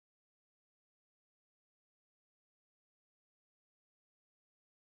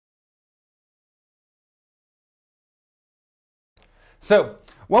So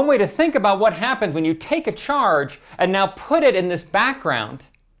one way to think about what happens when you take a charge and now put it in this background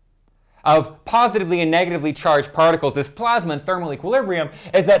of positively and negatively charged particles, this plasma in thermal equilibrium,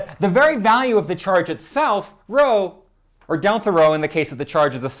 is that the very value of the charge itself, rho, or delta rho in the case of the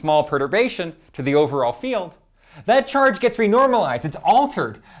charge is a small perturbation to the overall field, that charge gets renormalized. It's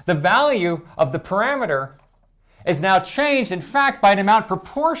altered. The value of the parameter is now changed, in fact, by an amount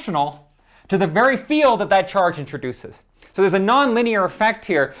proportional to the very field that that charge introduces. So there's a nonlinear effect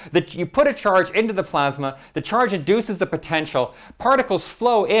here that you put a charge into the plasma, the charge induces a potential, particles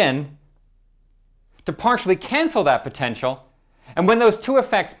flow in to partially cancel that potential, and when those two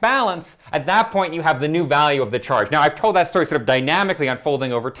effects balance, at that point you have the new value of the charge. Now I've told that story sort of dynamically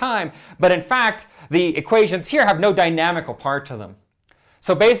unfolding over time, but in fact the equations here have no dynamical part to them.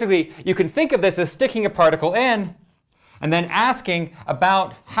 So basically you can think of this as sticking a particle in and then asking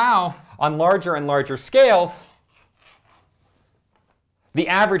about how on larger and larger scales the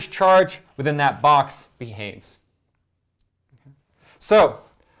average charge within that box behaves. So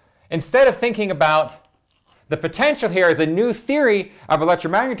instead of thinking about the potential here as a new theory of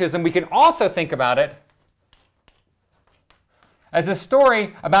electromagnetism, we can also think about it as a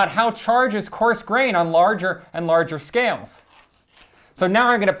story about how charges coarse grain on larger and larger scales. So now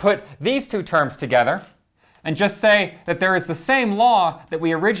I'm going to put these two terms together and just say that there is the same law that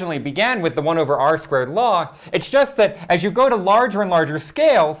we originally began with, the 1 over r squared law. It's just that as you go to larger and larger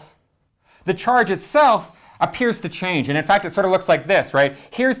scales, the charge itself appears to change. And in fact, it sort of looks like this, right?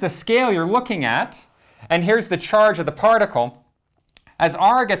 Here's the scale you're looking at, and here's the charge of the particle. As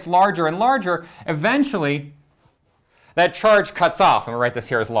r gets larger and larger, eventually that charge cuts off. I'm going to write this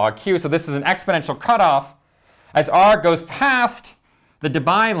here as log q. So this is an exponential cutoff. As r goes past the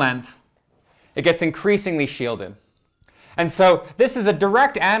Debye length, it gets increasingly shielded. And so this is a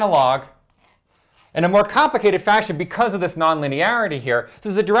direct analog in a more complicated fashion because of this nonlinearity here.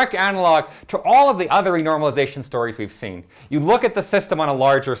 This is a direct analog to all of the other renormalization stories we've seen. You look at the system on a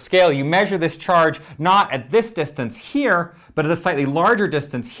larger scale, you measure this charge not at this distance here, but at a slightly larger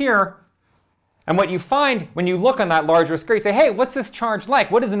distance here. And what you find when you look on that larger scale, you say, hey, what's this charge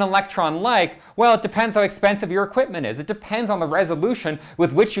like? What is an electron like? Well, it depends how expensive your equipment is. It depends on the resolution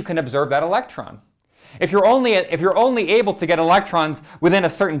with which you can observe that electron. If you're only able to get electrons within a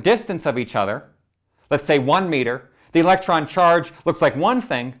certain distance of each other, let's say 1 meter, the electron charge looks like one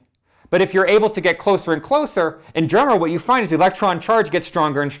thing. But if you're able to get closer and closer, in general what you find is the electron charge gets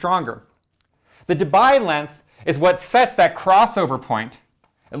stronger and stronger. The Debye length is what sets that crossover point,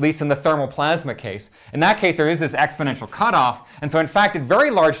 at least in the thermal plasma case. In that case, there is this exponential cutoff. And so in fact, at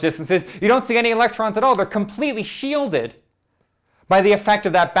very large distances, you don't see any electrons at all. They're completely shielded by the effect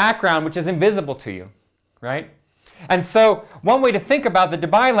of that background, which is invisible to you, right? And so one way to think about the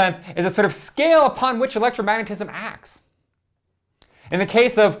Debye length is a sort of scale upon which electromagnetism acts. In the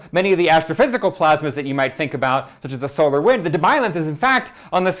case of many of the astrophysical plasmas that you might think about, such as a solar wind, the Debye length is in fact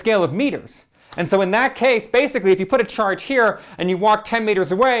on the scale of meters. And so in that case, basically, if you put a charge here and you walk 10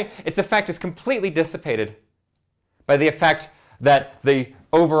 meters away, its effect is completely dissipated by the effect that the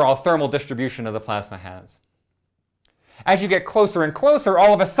overall thermal distribution of the plasma has. As you get closer and closer,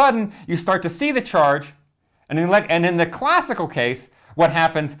 all of a sudden, you start to see the charge. And in the classical case, what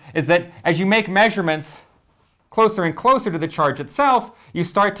happens is that as you make measurements closer and closer to the charge itself, you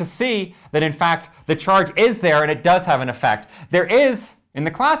start to see that, in fact, the charge is there and it does have an effect. There is, in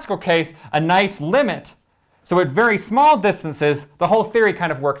the classical case, a nice limit. So at very small distances, the whole theory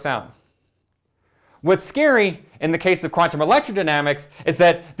kind of works out. What's scary in the case of quantum electrodynamics is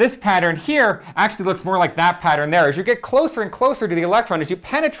that this pattern here actually looks more like that pattern there. As you get closer and closer to the electron, as you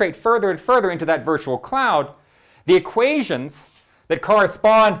penetrate further and further into that virtual cloud, the equations that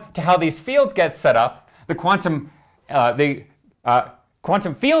correspond to how these fields get set up, the quantum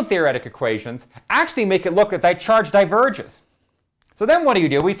field theoretic equations, actually make it look that that charge diverges. So then what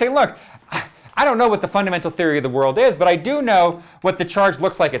do? We say, look, I don't know what the fundamental theory of the world is, but I do know what the charge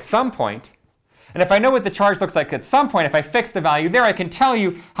looks like at some point. And if I know what the charge looks like at some point, if I fix the value there, I can tell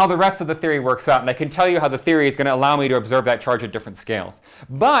you how the rest of the theory works out. And I can tell you how the theory is going to allow me to observe that charge at different scales.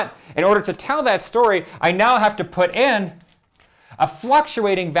 But in order to tell that story, I now have to put in a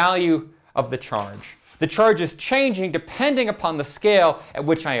fluctuating value of the charge. The charge is changing depending upon the scale at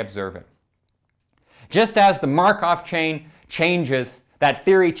which I observe it. Just as the Markov chain changes, that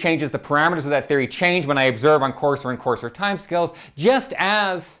theory changes, the parameters of that theory change when I observe on coarser and coarser timescales, just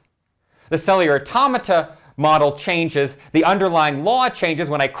as the cellular automata model changes, the underlying law changes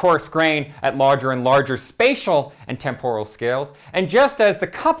when I coarse grain at larger and larger spatial and temporal scales. And just as the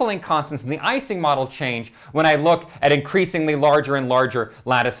coupling constants in the Ising model change when I look at increasingly larger and larger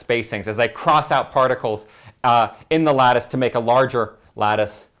lattice spacings, as I cross out particles in the lattice to make a larger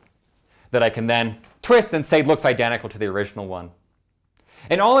lattice that I can then twist and say looks identical to the original one.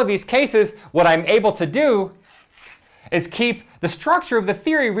 In all of these cases, what I'm able to do is keep the structure of the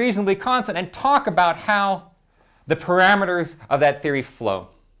theory reasonably constant and talk about how the parameters of that theory flow.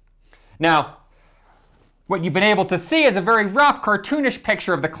 Now, what you've been able to see is a very rough, cartoonish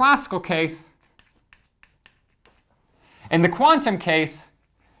picture of the classical case. In the quantum case,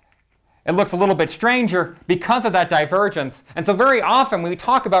 it looks a little bit stranger because of that divergence. And so very often when we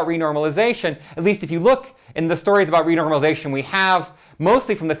talk about renormalization, at least if you look in the stories about renormalization we have,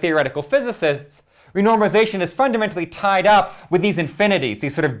 mostly from the theoretical physicists, renormalization is fundamentally tied up with these infinities,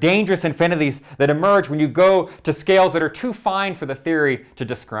 these sort of dangerous infinities that emerge when you go to scales that are too fine for the theory to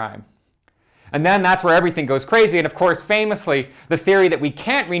describe. And then that's where everything goes crazy. And of course, famously, the theory that we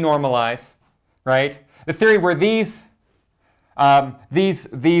can't renormalize, right? The theory where these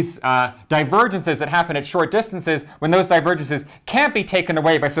divergences that happen at short distances, when those divergences can't be taken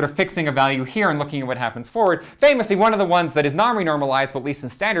away by sort of fixing a value here and looking at what happens forward. Famously, one of the ones that is non-renormalizable, at least in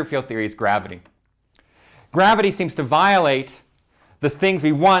standard field theory, is gravity. Gravity seems to violate the things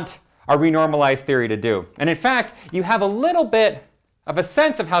we want our renormalized theory to do. And in fact, you have a little bit of a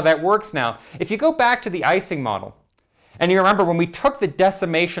sense of how that works now. If you go back to the Ising model, and you remember when we took the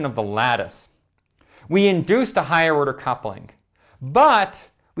decimation of the lattice, we induced a higher order coupling. But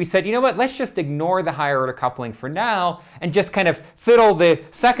we said, you know what, let's just ignore the higher order coupling for now and just kind of fiddle the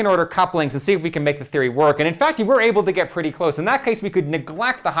second order couplings and see if we can make the theory work. And in fact, we were able to get pretty close. In that case, we could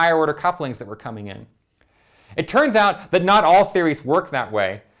neglect the higher order couplings that were coming in. It turns out that not all theories work that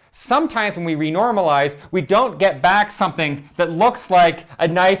way. Sometimes when we renormalize, we don't get back something that looks like a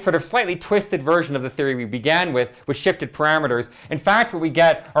nice sort of slightly twisted version of the theory we began with shifted parameters. In fact, what we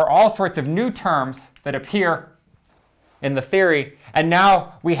get are all sorts of new terms that appear in the theory, and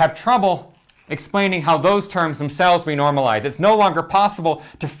now we have trouble explaining how those terms themselves renormalize. It's no longer possible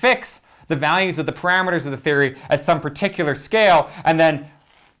to fix the values of the parameters of the theory at some particular scale and then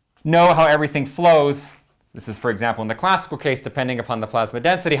know how everything flows. This is, for example, in the classical case, depending upon the plasma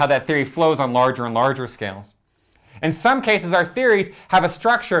density, how that theory flows on larger and larger scales. In some cases, our theories have a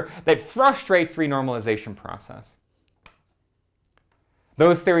structure that frustrates the renormalization process.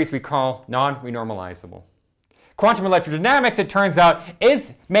 Those theories we call non-renormalizable. Quantum electrodynamics, it turns out,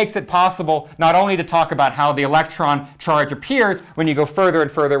 makes it possible not only to talk about how the electron charge appears when you go further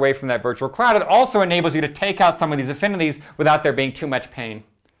and further away from that virtual cloud, it also enables you to take out some of these affinities without there being too much pain.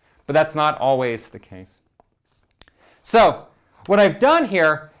 But that's not always the case. So what I've done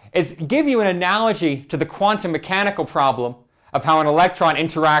here is give you an analogy to the quantum mechanical problem of how an electron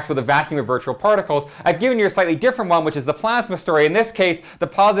interacts with a vacuum of virtual particles. I've given you a slightly different one, which is the plasma story. In this case, the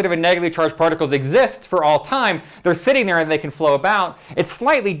positive and negatively charged particles exist for all time. They're sitting there and they can flow about. It's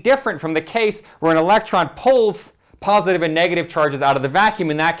slightly different from the case where an electron pulls positive and negative charges out of the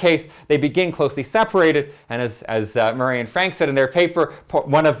vacuum. In that case, they begin closely separated. And as Murray and Frank said in their paper,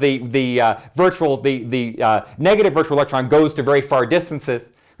 one of the negative virtual electron goes to very far distances.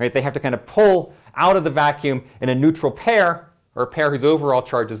 Right? They have to kind of pull out of the vacuum in a neutral pair, or a pair whose overall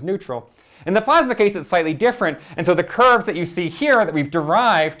charge is neutral. In the plasma case, it's slightly different. And so the curves that you see here that we've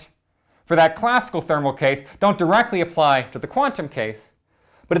derived for that classical thermal case don't directly apply to the quantum case.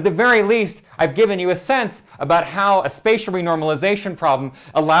 But at the very least, I've given you a sense about how a spatial renormalization problem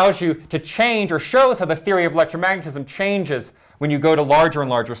allows you to change, or shows how the theory of electromagnetism changes when you go to larger and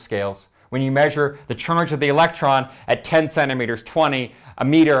larger scales. When you measure the charge of the electron at 10 centimeters, 20, a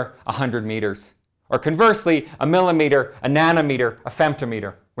meter, 100 meters. Or conversely, a millimeter, a nanometer, a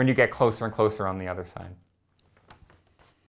femtometer, when you get closer and closer on the other side.